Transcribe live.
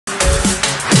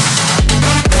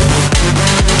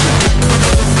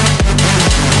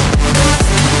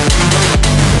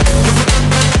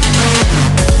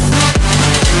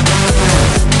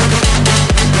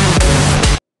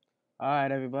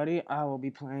everybody. I will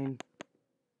be playing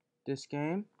this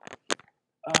game.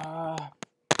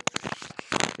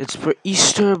 It's for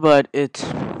Easter, but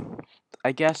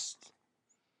I guess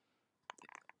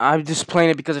I'm just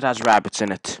playing it because it has rabbits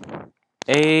in it.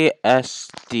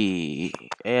 ASD.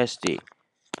 ASD.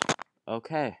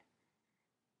 Okay.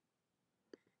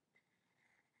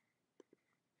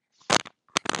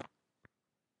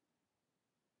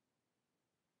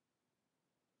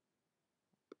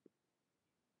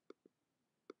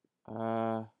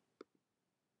 Uh.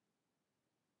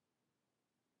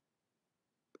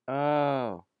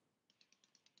 Oh.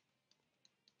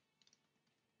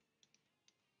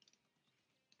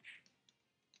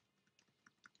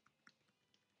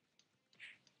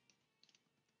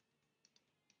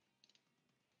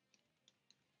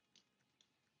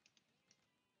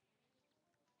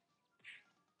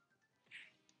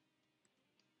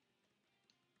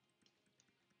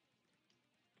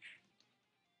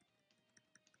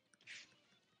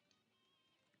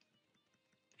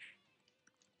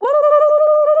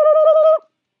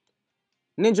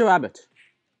 Ninja Rabbit.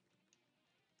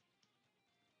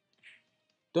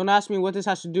 Don't ask me what this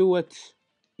has to do with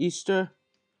Easter.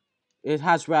 It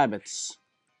has rabbits.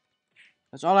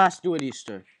 That's all it has to do with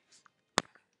Easter.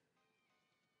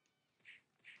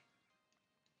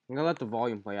 I'm gonna let the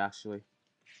volume play, actually.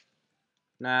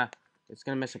 Nah, it's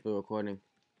gonna mess up the recording.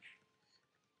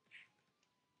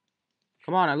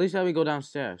 Come on, at least let me go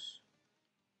downstairs.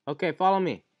 Okay, follow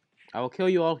me. I will kill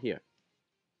you all here.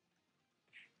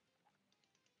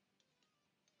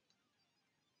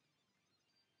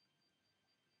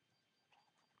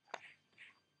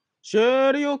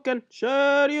 Shuriyuken,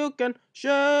 Shuriyuken,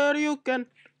 Shuriyuken.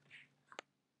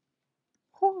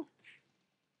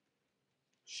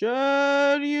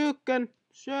 Shuriyuken,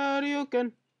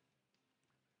 Shuriyuken.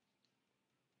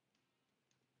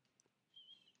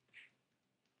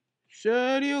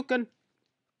 Shuriyuken.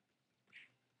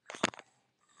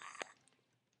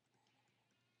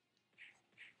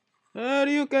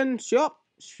 Shuriyuken, shop,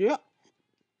 shop.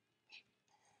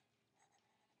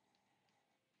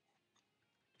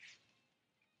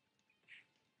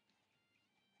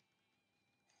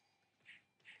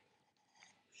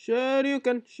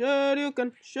 Shuriyuken,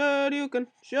 Shuriyuken, Shuriyuken,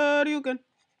 Shuriyuken.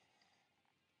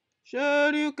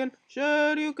 Shuriyuken,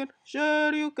 Shuriyuken,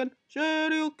 Shuriyuken,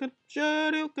 Shuriyuken,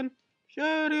 Shuriyuken,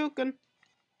 Shuriyuken.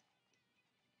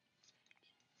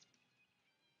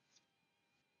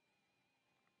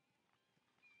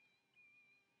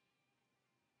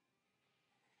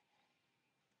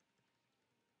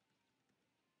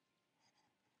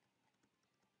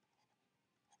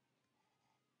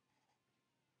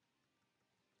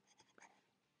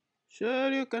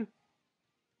 Shuriyuken,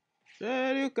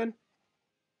 Shuriyuken.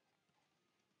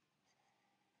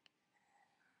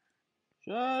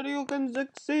 Shuriyuken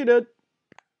succeeded.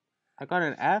 I got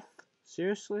an F?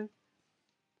 Seriously? I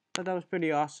thought that was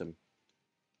pretty awesome.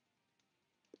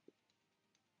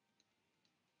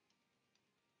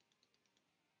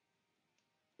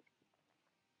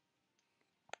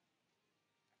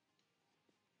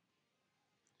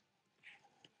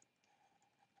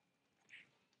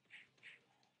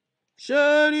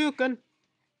 Shuriyuken.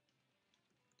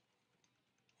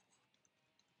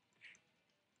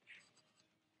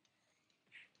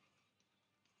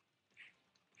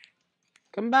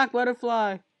 Come back,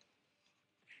 butterfly.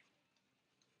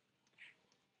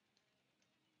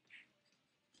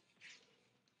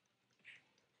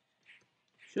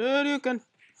 Shuriyuken.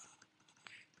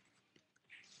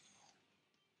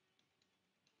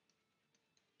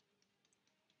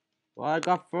 Well, I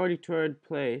got 43rd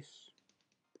place.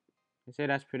 I say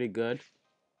that's pretty good.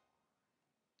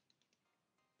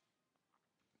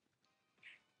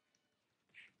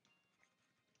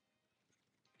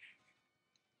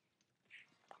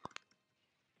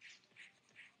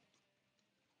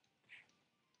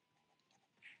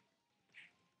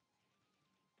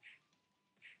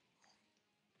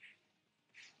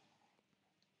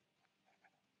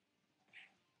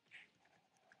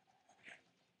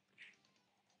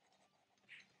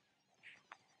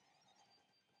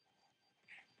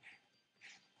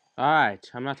 Alright,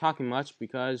 I'm not talking much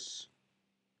because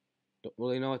I don't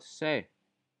really know what to say.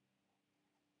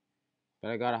 But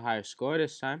I got a higher score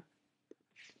this time.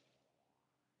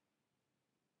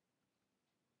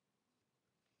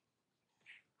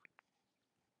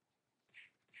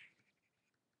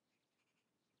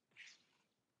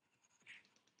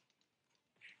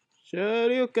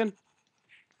 Shuriyuken.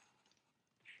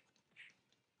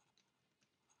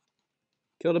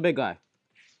 Kill the big guy.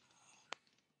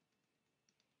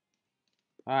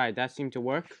 Alright, that seemed to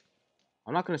work.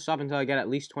 I'm not going to stop until I get at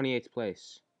least 28th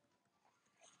place.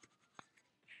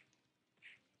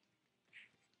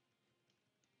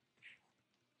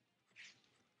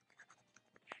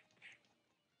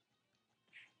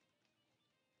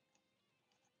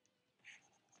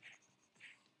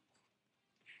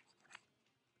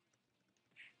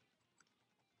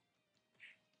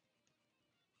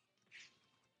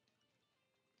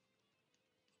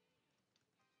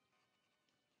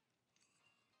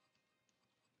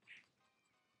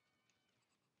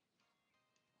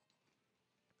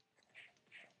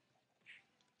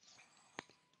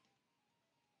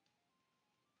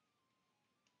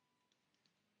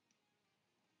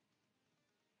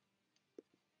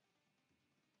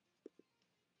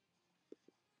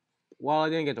 Well, I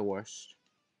didn't get the worst.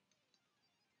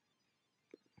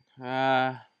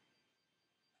 Uh,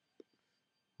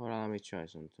 Hold on, let me try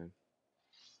something.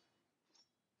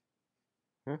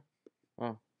 Huh?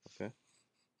 Oh, okay.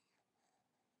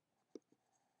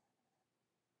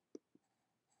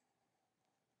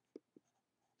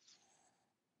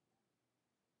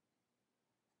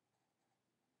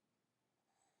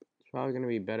 It's probably gonna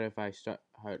be better if I start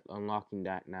unlocking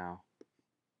that now.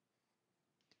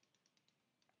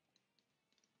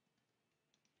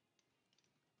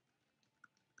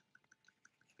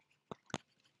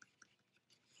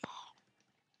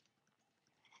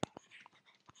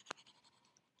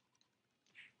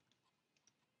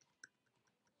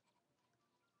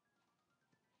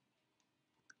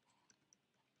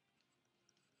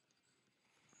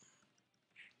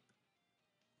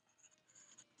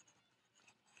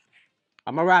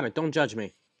 I'm a rabbit, don't judge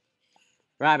me.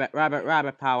 Rabbit, rabbit,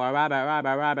 rabbit power, rabbit,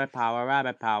 rabbit, rabbit power,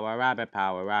 rabbit power, rabbit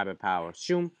power, rabbit power.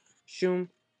 Shoom, shoom,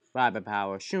 rabbit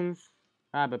power, shoom,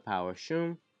 rabbit power,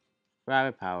 shoom,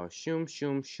 rabbit power, shoom,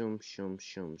 shoom, shoom, shoom,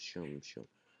 shoom, shoom, shoom.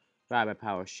 Rabbit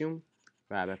power, shoom,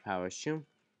 rabbit power, shoom,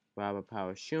 rabbit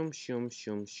power, shoom, shoom,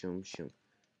 shoom, shoom, shoom.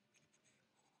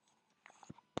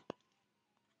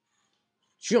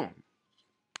 Shoom,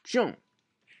 shoom.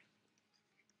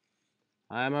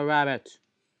 I am a rabbit.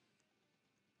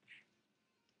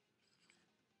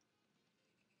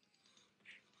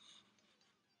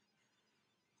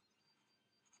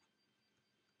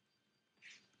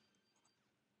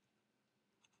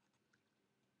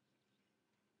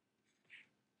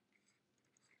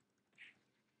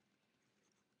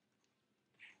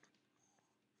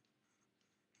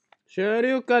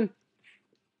 Shuriyuken.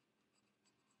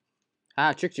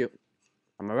 Ah, tricked you.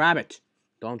 I'm a rabbit.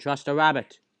 Don't trust a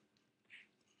rabbit.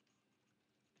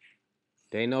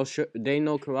 They know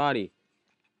karate.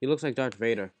 He looks like Darth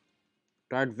Vader.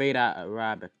 Darth Vader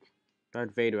rabbit.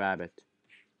 Darth Vader rabbit.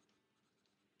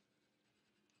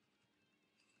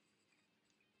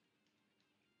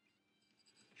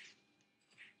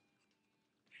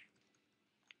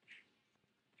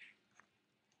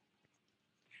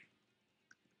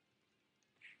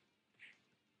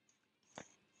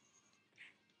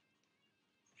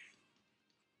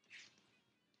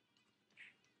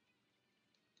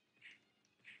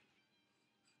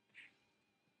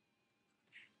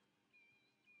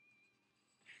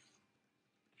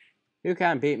 You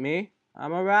can't beat me.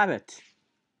 I'm a rabbit.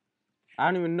 I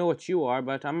don't even know what you are,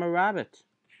 but I'm a rabbit.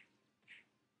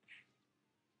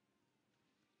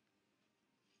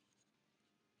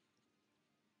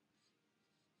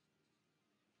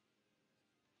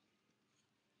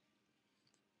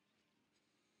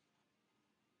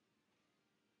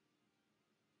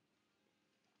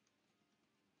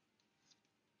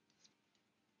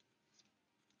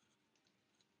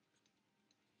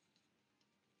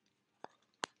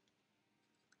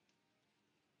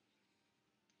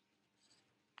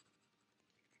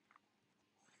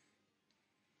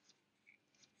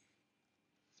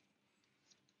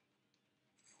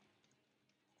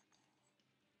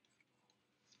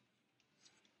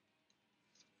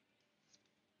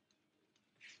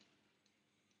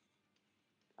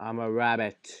 I'm a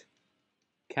rabbit.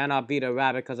 Cannot beat a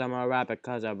rabbit because I'm a rabbit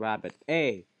because I'm a rabbit.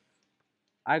 Hey,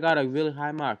 I got a really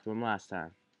high mark from last time.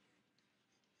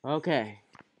 Okay.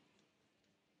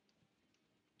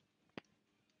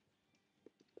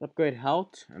 Upgrade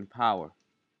health and power.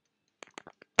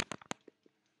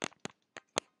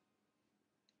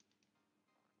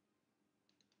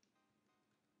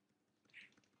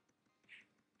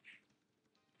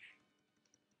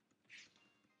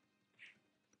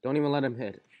 Don't even let him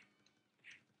hit.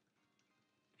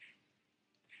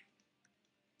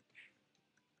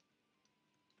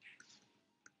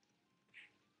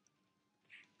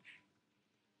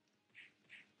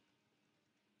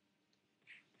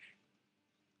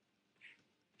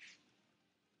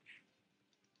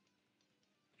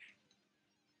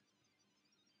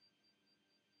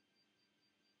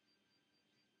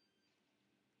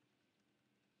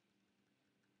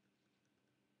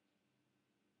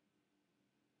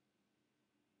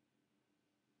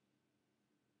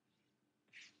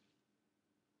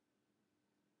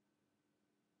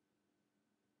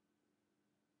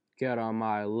 Get on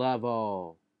my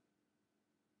level.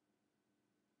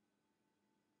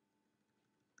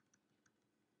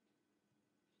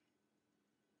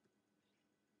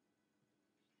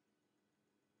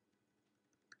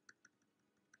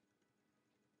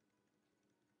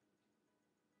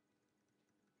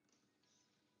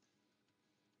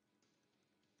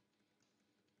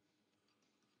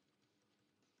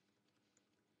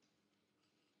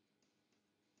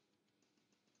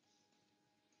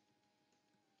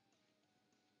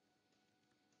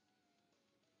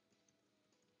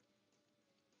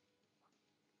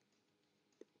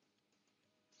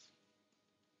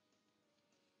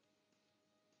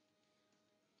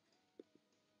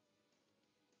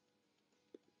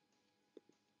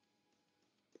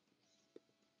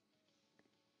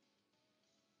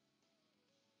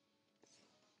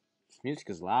 music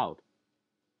is loud.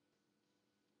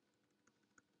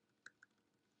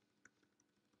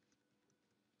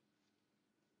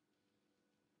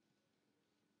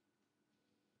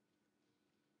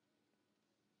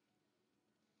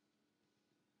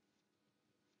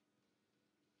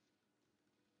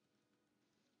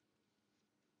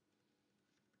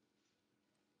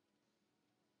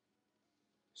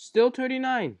 Still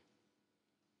 39.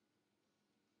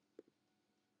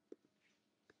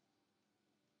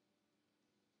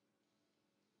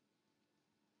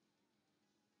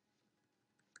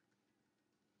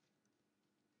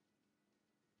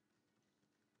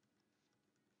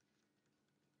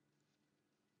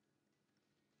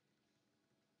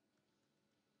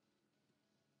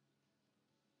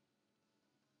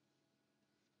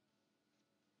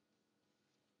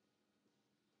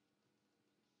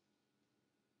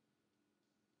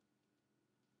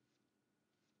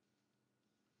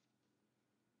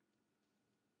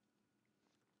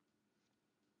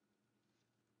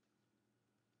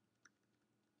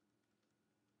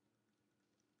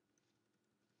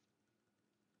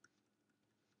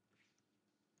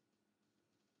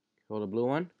 Kill the blue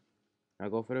one. Now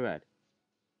go for the red.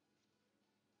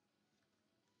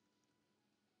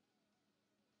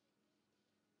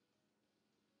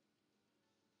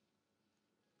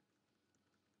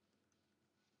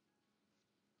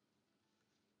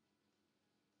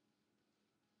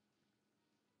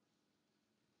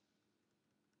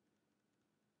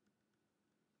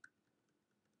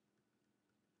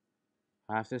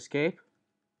 I have to escape.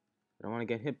 I don't want to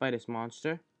get hit by this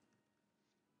monster.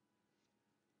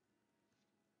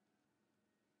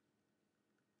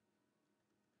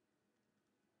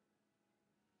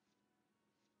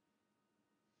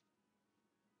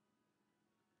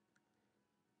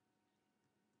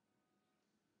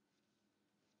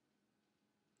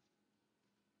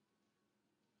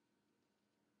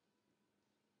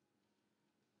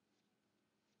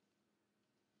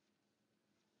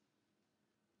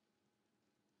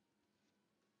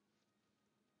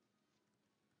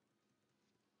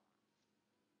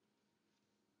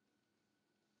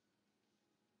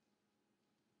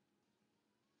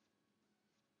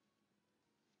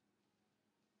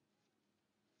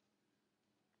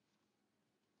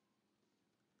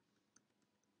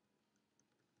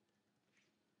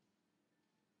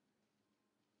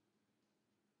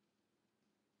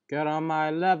 Get on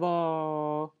my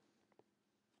level.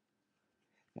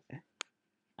 If you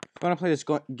want to play this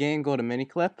game, go to mini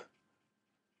clip.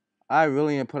 I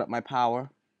really need to put up my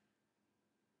power.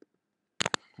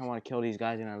 I want to kill these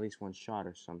guys in at least one shot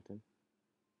or something.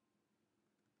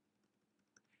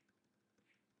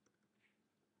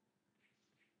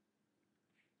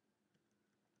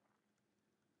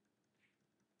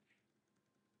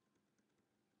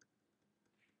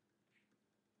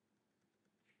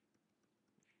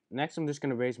 Next, I'm just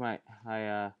gonna raise my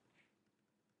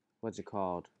what's it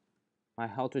called? My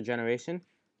health regeneration,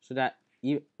 so that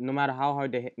no matter how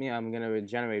hard they hit me, I'm gonna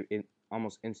regenerate it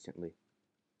almost instantly.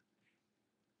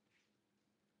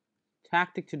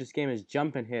 Tactic to this game is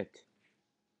jump and hit.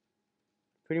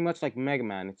 Pretty much like Mega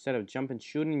Man. Instead of jump and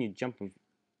shooting, you jump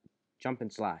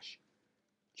and slash.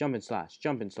 Jump and slash.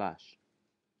 Jump and slash.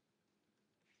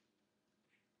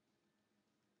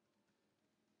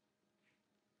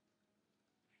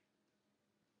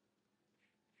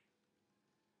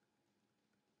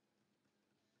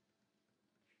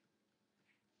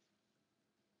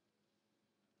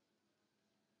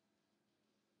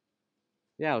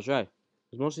 Yeah, I was right.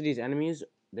 Because most of these enemies,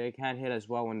 they can't hit as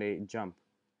well when they jump.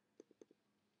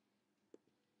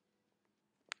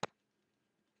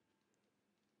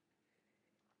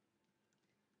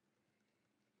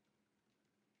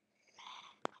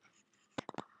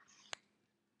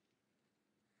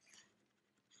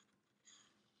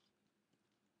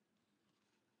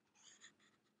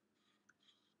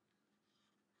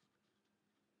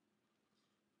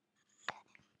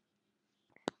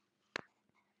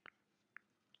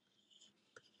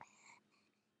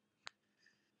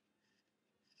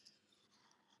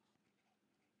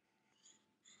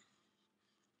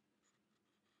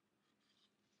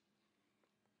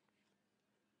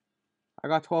 I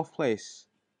got 12th place.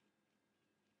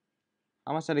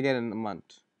 How much did I get in a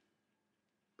month?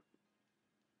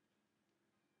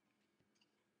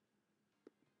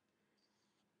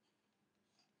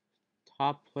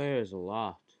 Top player is a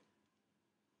lot.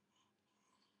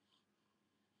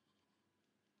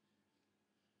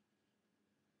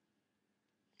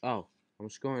 Oh,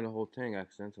 I'm scoring the whole thing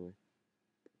accidentally.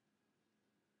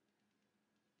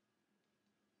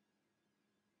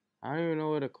 I don't even know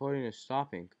where the recording is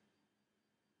stopping.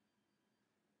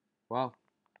 Well,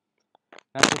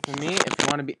 That's it for me. If you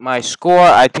want to beat my score,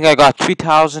 I think I got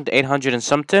 3,800 and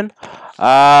something.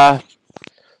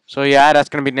 So yeah, that's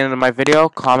gonna be the end of my video.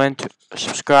 Comment,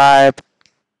 subscribe,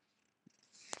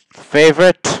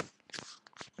 favorite,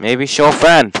 maybe show a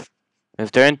friend.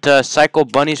 If they're into psycho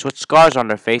bunnies with scars on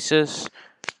their faces,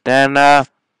 then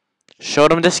show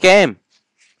them this game.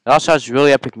 It also has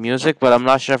really epic music, but I'm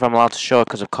not sure if I'm allowed to show it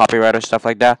because of copyright or stuff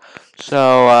like that.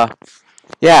 So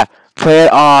yeah, play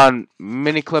it on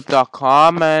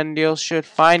miniclip.com and you should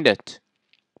find it.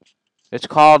 It's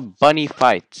called Bunny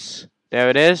Fights. There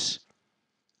it is.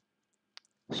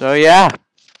 So yeah,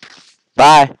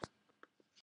 bye.